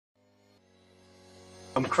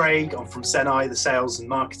I'm Craig, I'm from Seneye, the sales and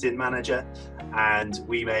marketing manager, and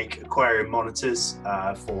we make aquarium monitors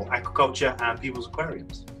for aquaculture and people's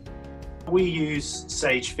aquariums. We use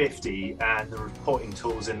Sage 50 and the reporting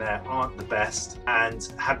tools in there aren't the best,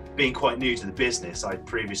 and have been quite new to the business. I'd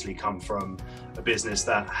previously come from a business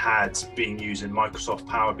that had been using Microsoft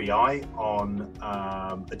Power BI on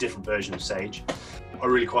a different version of Sage. I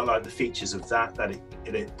really quite like the features of that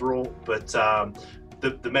it brought, but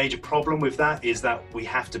the major problem with that is that we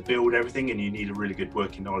have to build everything, and you need a really good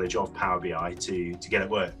working knowledge of Power BI to get it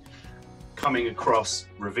work. Coming across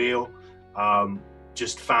Roveel,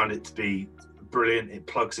 just found it to be brilliant. It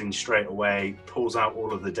plugs in straight away, pulls out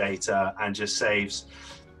all of the data, and just saves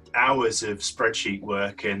hours of spreadsheet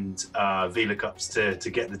work and VLOOKUPs to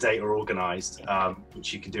get the data organized,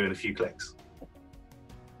 which you can do in a few clicks.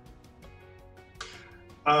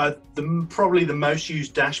 Probably the most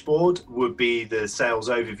used dashboard would be the sales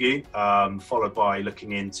overview, followed by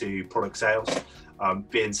looking into product sales.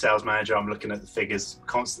 Being sales manager, I'm looking at the figures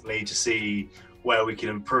constantly to see where we can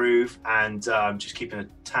improve, and just keeping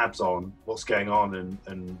tabs on what's going on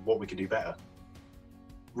and what we can do better.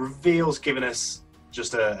 Reveel's given us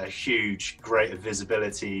just a huge, greater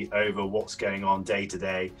visibility over what's going on day to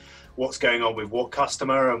day, what's going on with what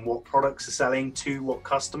customer and what products are selling to what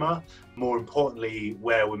customer. More importantly,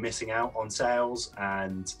 where we're missing out on sales,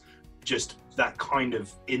 and just that kind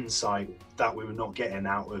of insight that we were not getting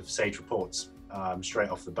out of Sage reports straight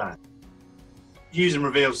off the bat. Using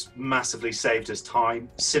Reveel's massively saved us time,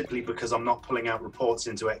 simply because I'm not pulling out reports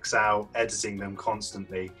into Excel, editing them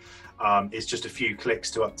constantly. It's just a few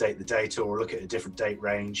clicks to update the data or look at a different date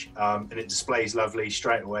range, and it displays lovely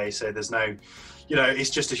straight away. So there's no, it's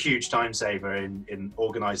just a huge time saver in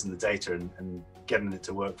organizing the data and getting it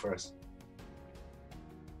to work for us.